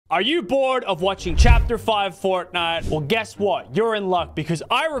Are you bored of watching Chapter 5 Fortnite? Well, guess what? You're in luck because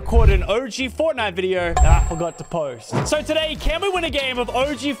I recorded an OG Fortnite video that I forgot to post. So today, can we win a game of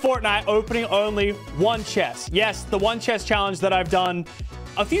OG Fortnite opening only one chest? Yes, the one chest challenge that I've done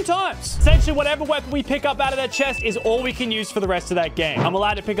a few times. Essentially, whatever weapon we pick up out of that chest is all we can use for the rest of that game. I'm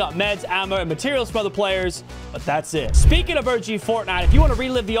allowed to pick up meds, ammo, and materials from other players, but that's it. Speaking of OG Fortnite, if you want to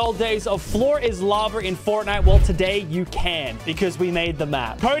relive the old days of Floor is Lava in Fortnite, well, today you can because we made the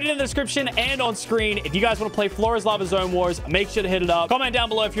map. Code in the description and on screen. If you guys want to play Floor is Lava Zone Wars, make sure to hit it up. Comment down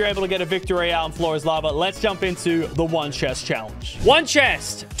below if you're able to get a victory out in Floor is Lava. Let's jump into the one chest challenge. One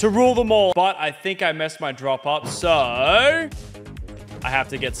chest to rule them all, but I think I messed my drop up, so I have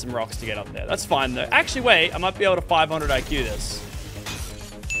to get some rocks to get up there. That's fine, though. Actually, wait. I might be able to 500 IQ this.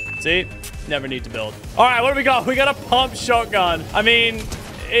 See? Never need to build. All right, what do we got? We got a pump shotgun. I mean,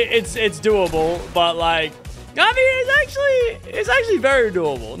 it's doable, but, like, I mean, it's actually very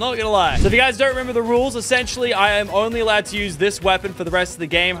doable. Not gonna lie. So if you guys don't remember the rules, essentially, I am only allowed to use this weapon for the rest of the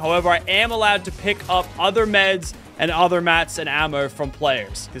game. However, I am allowed to pick up other meds and other mats and ammo from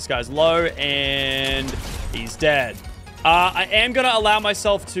players. This guy's low, and he's dead. I am going to allow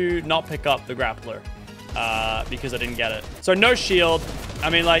myself to not pick up the grappler because I didn't get it. So no shield. I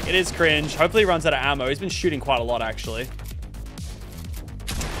mean, like, it is cringe. Hopefully he runs out of ammo. He's been shooting quite a lot, actually.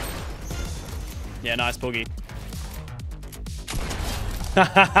 Yeah, nice boogie.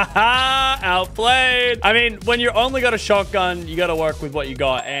 Outplayed. I mean, when you're only got a shotgun, you got to work with what you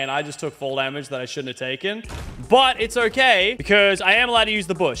got. And I just took fall damage that I shouldn't have taken. But it's okay because I am allowed to use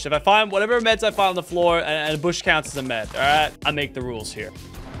the bush. If I find whatever meds I find on the floor and a bush counts as a med, all right? I make the rules here.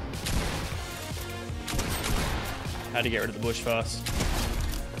 Had to get rid of the bush first.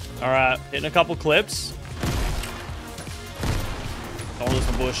 All right, hitting a couple clips. Don't lose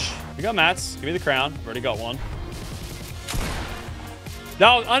the bush. We got mats. Give me the crown. Already got one.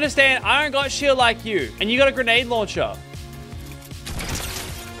 No, understand, I don't got shield like you. And you got a grenade launcher.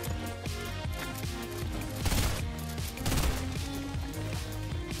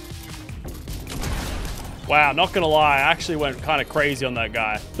 Wow, not gonna lie, I actually went kind of crazy on that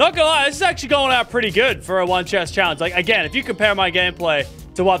guy. Not gonna lie, this is actually going out pretty good for a one chest challenge. Like, again, if you compare my gameplay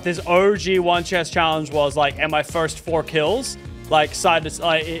to what this OG one chest challenge was like and my first 4 kills, like, side to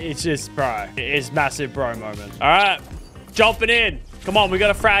side, it's just, bro, it's massive bro moment. All right, jumping in. Come on, we got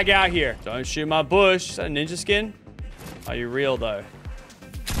to frag out here. Don't shoot my bush. Is that a ninja skin? Are you real, though?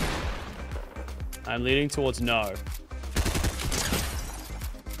 I'm leaning towards no.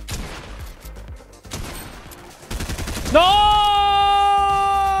 No!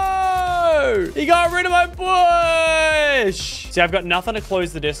 He got rid of my bush! See, I've got nothing to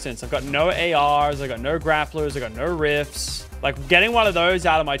close the distance. I've got no ARs. I've got no grapplers. I've got no rifts. Like, getting one of those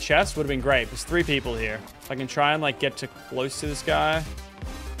out of my chest would have been great. There's 3 people here. If I can try and, like, get too close to this guy.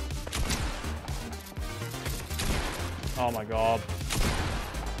 Oh, my God.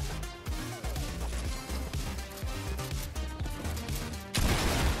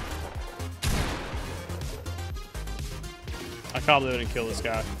 I can't believe I didn't kill this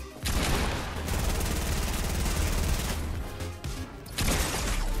guy.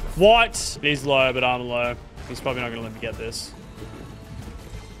 What? He's low, but I'm low. He's probably not going to let me get this.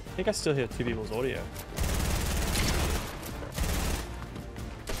 I think I still hear 2 people's audio.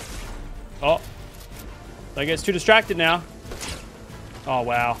 Oh. I get too distracted now. Oh,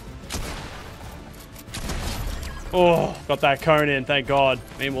 wow. Oh, got that cone in, thank God.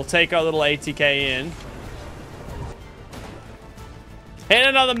 I mean, we'll take our little ATK in. And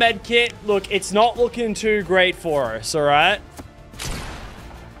another med kit. Look, it's not looking too great for us, all right?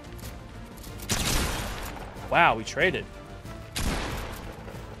 Wow, we traded.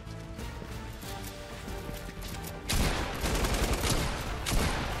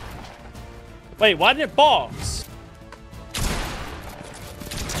 Wait, why did it box?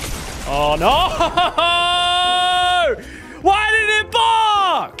 Oh, no! Why did it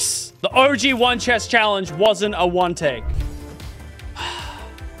box? The OG one chest challenge wasn't a one take.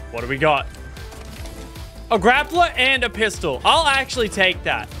 What do we got? A grappler and a pistol. I'll actually take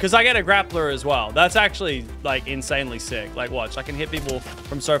that because I get a grappler as well. That's actually, like, insanely sick. Like, watch. I can hit people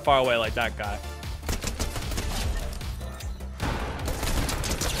from so far away like that guy.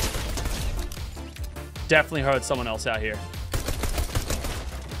 Definitely heard someone else out here.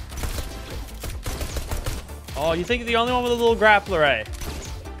 Oh, you think you're the only one with a little grappler, eh?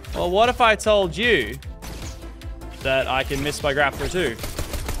 Well, what if I told you that I can miss my grappler too?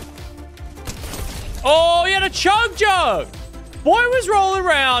 Oh, he had a chug jug. Boy was rolling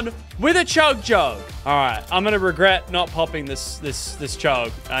around with a chug jug. All right, I'm gonna regret not popping this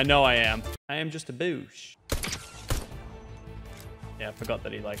chug. I know I am. I am just a boosh. Yeah, I forgot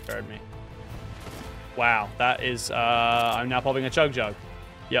that he like heard me. Wow, that is, I'm now popping a chug jug.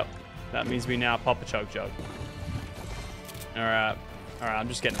 Yep, that means we now pop a chug jug. All right, I'm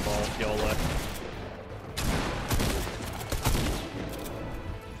just getting involved, YOLO.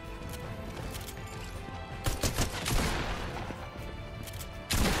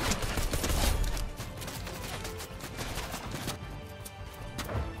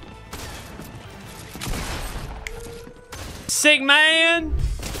 Sick, man.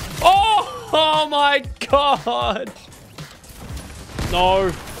 Oh my god. No.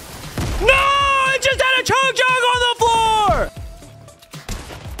 No! I just had a chug jug on the floor!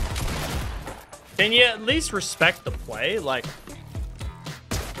 Can you at least respect the play? Like,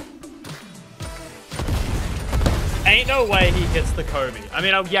 ain't no way he hits the Kobe. I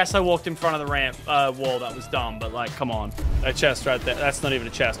mean, yes, I walked in front of the ramp wall. That was dumb, but like, come on. That chest right there. That's not even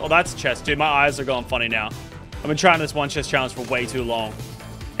a chest. Oh, that's a chest, dude. My eyes are going funny now. I've been trying this one chest challenge for way too long.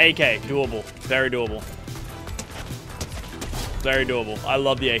 AK, doable. Very doable. Very doable. I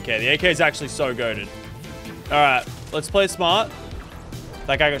love the AK. The AK is actually so goated. All right, let's play smart.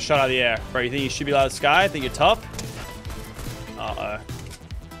 That guy got shot out of the air. Bro, you think you should be out of the sky? Think you're tough? Uh-oh.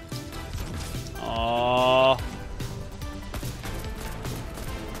 Oh.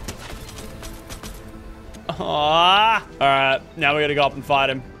 All right, now we gotta go up and fight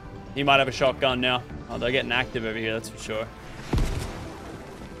him. He might have a shotgun now. Oh, they're getting active over here, that's for sure.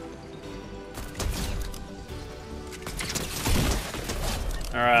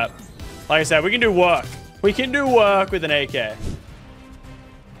 All right. Like I said, we can do work. We can do work with an AK.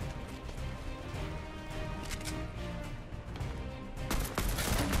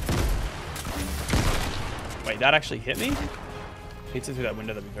 Wait, that actually hit me? Hits it through that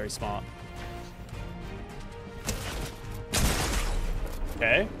window, that'd be very smart.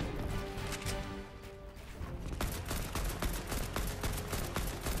 Okay.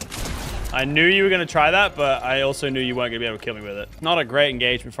 I knew you were going to try that, but I also knew you weren't going to be able to kill me with it. Not a great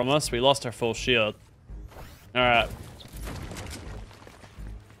engagement from us. We lost our full shield. All right.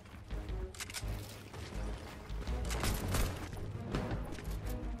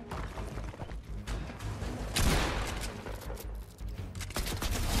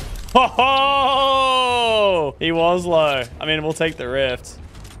 Oh, he was low. I mean, we'll take the rift.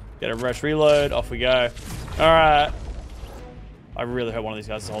 Get a rush reload. Off we go. All right. I really hope one of these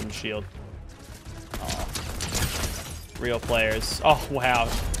guys is holding shield. Oh. Real players. Oh, wow.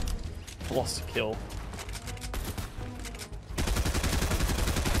 Lost a kill.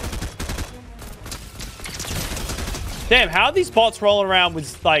 Damn, how are these bots rolling around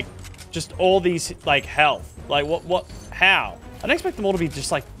with, like, just all these, like, health? Like, what, how? I don't expect them all to be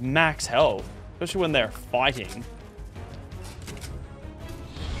just, like, max health. Especially when they're fighting.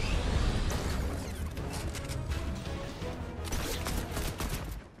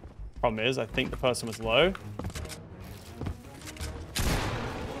 Problem is, I think the person was low.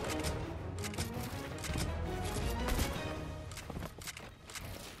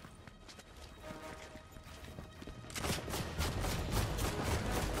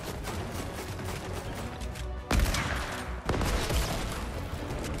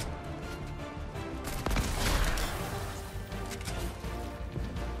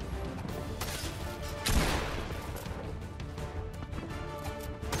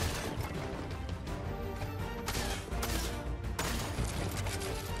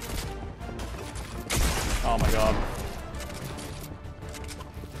 Oh my god.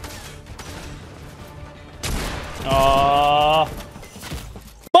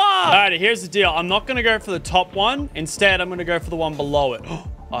 Alright, here's the deal. I'm not going to go for the top one. Instead, I'm going to go for the one below it. Oh,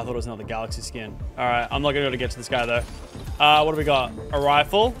 I thought it was another galaxy skin. Alright, I'm not going to be able to get to this guy, though. What do we got? A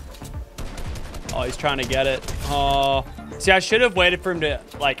rifle. Oh, he's trying to get it. Oh. See, I should have waited for him to,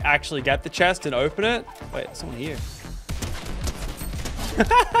 like, actually get the chest and open it. Wait, there's someone here.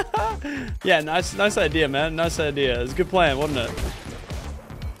 Yeah, nice idea, man. Nice idea. It was a good plan, wasn't it?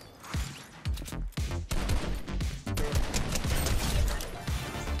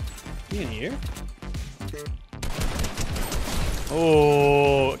 You in here?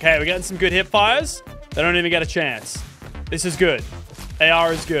 Oh, okay. We're getting some good hip fires. They don't even get a chance. This is good.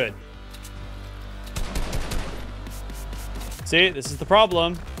 AR is good. See, this is the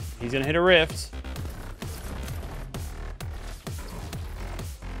problem. He's gonna hit a rift.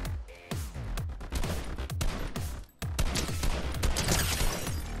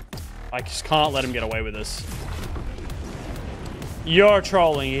 I just can't let him get away with this. You're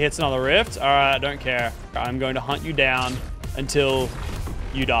trolling. He hits another rift. All right, I don't care. I'm going to hunt you down until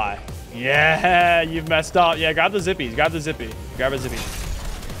you die. Yeah, you've messed up. Yeah, grab the zippies. Grab the zippy. Grab a zippy.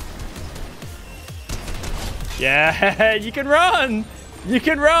 Yeah, you can run. You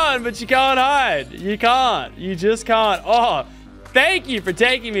can run, but you can't hide. You can't. You just can't. Oh, thank you for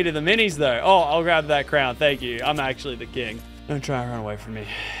taking me to the minis, though. Oh, I'll grab that crown. Thank you. I'm actually the king. Don't try and run away from me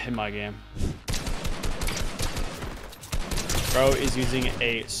in my game. Bro is using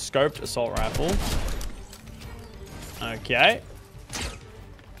a scoped assault rifle. Okay.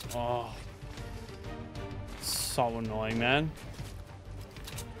 Oh. So annoying, man.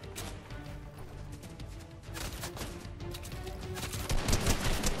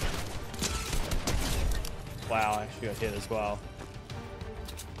 Wow, I actually got hit as well.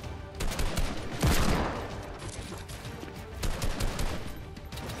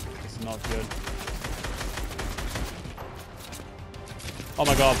 This is not good. Oh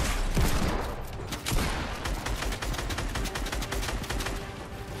my god.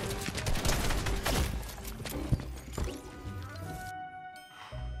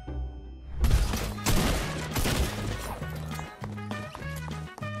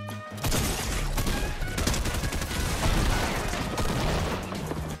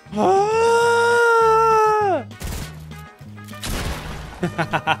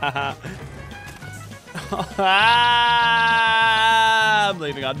 I'm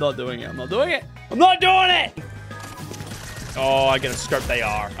leaving. I'm not doing it. I'm not doing it. I'm not doing it. Oh, I get a scoped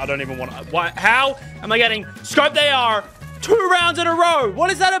AR. I don't even want to. Why? How am I getting scoped AR 2 rounds in a row?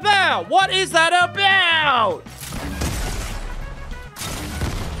 What is that about? What is that about?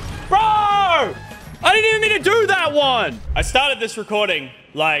 Bro! I didn't even mean to do that one. I started this recording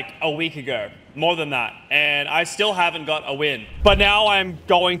like a week ago. More than that. And I still haven't got a win. But now I'm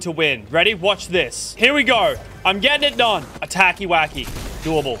going to win. Ready? Watch this. Here we go. I'm getting it done. Attacky wacky.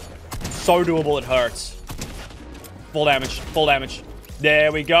 Doable. So doable it hurts. Full damage. Full damage.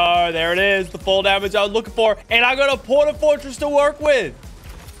 There we go. There it is. The full damage I was looking for. And I got a Porta Fortress to work with.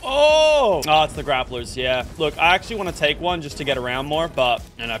 Oh! Oh, it's the grapplers. Yeah. Look, I actually want to take one just to get around more. But,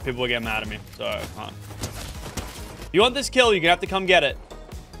 you know, people will get mad at me. So, if you want this kill, you're going to have to come get it.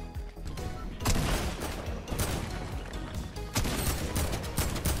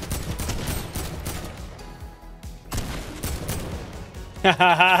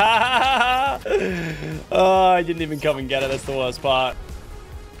 Oh, I didn't even come and get it. That's the worst part.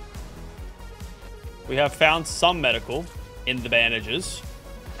 We have found some medical in the bandages.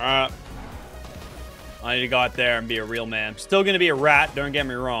 Alright. I need to go out there and be a real man. Still gonna be a rat, don't get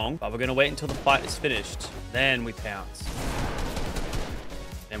me wrong. But we're gonna wait until the fight is finished. Then we pounce.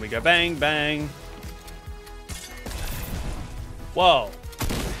 Then we go bang, bang. Whoa.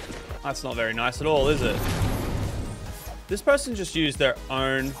 That's not very nice at all, is it? This person just used their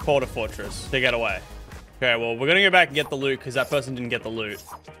own Porta Fortress to get away. Okay, well, we're gonna go back and get the loot because that person didn't get the loot.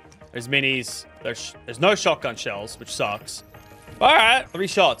 There's minis. There's no shotgun shells, which sucks. All right, 3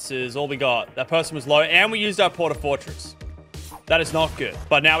 shots is all we got. That person was low, and we used our Porta Fortress. That is not good.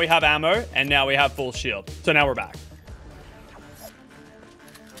 But now we have ammo, and now we have full shield. So now we're back.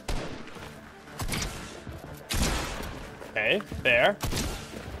 Okay, there.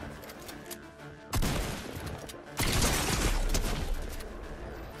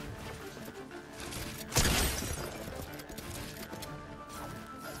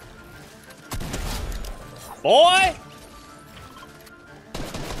 Boy!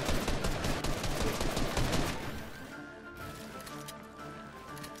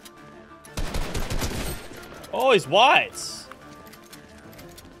 Oh, he's whites.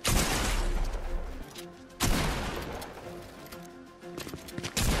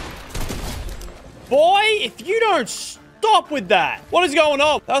 Boy, if you don't stop with that. What is going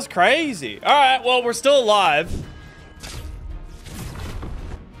on? That's crazy. All right, well, we're still alive.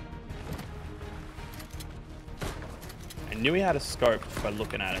 I knew he had a scope by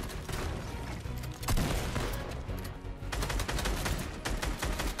looking at him.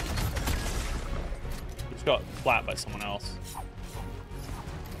 He just got flat by someone else.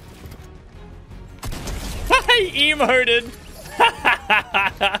 He emoted.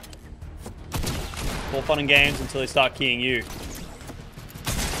 All fun and games until they start keying you.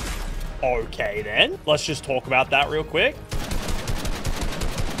 Okay, then. Let's just talk about that real quick.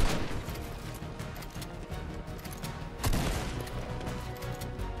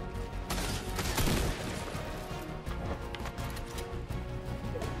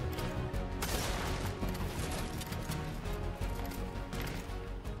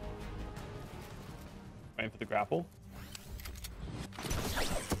 Waiting for the grapple.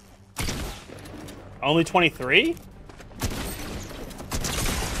 Only 23?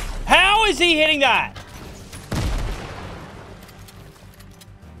 How is he hitting that?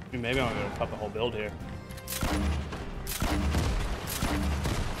 Maybe I'm gonna cut the whole build here.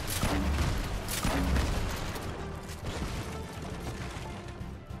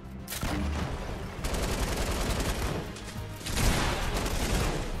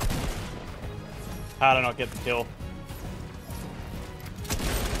 How did I not get the kill?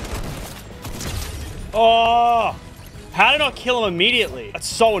 Oh! How did I not kill him immediately? That's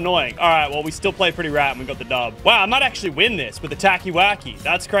so annoying. All right, well, we still played pretty rad and we got the dub. Wow, I might actually win this with the tacky wacky.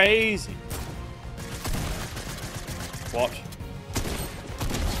 That's crazy. Watch.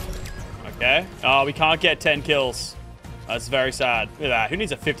 Okay. Oh, we can't get 10 kills. That's very sad. Look at that. Who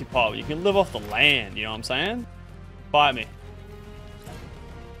needs a 50 pop? You can live off the land. You know what I'm saying? Bite me.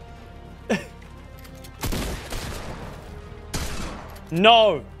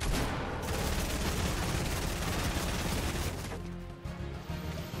 No.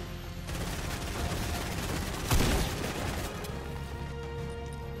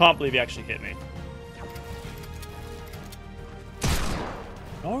 Can't believe he actually hit me.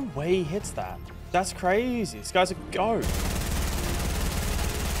 No way he hits that. That's crazy. This guy's a goat.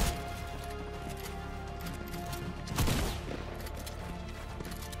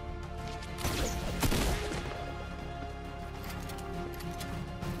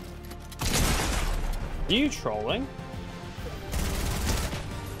 Are you trolling?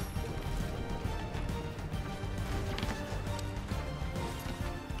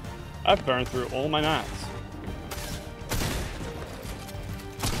 I've burned through all my mats.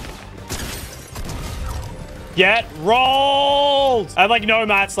 Get rolled! I have like no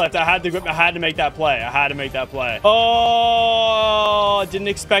mats left. I had to make that play. I had to make that play. Oh, didn't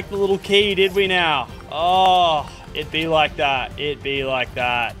expect the little key, did we now? Oh, it be like that. It be like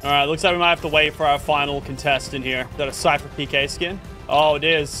that. All right, looks like we might have to wait for our final contestant here. Is that a Cypher PK skin? Oh, it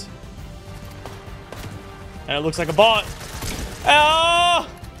is. And it looks like a bot. Oh!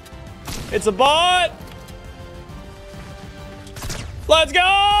 It's a bot. Let's go!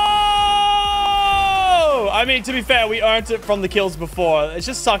 I mean, to be fair, we earned it from the kills before. It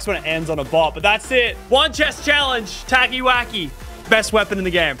just sucks when it ends on a bot, but that's it. One chest challenge. Tacky wacky. Best weapon in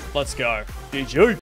the game. Let's go. GG.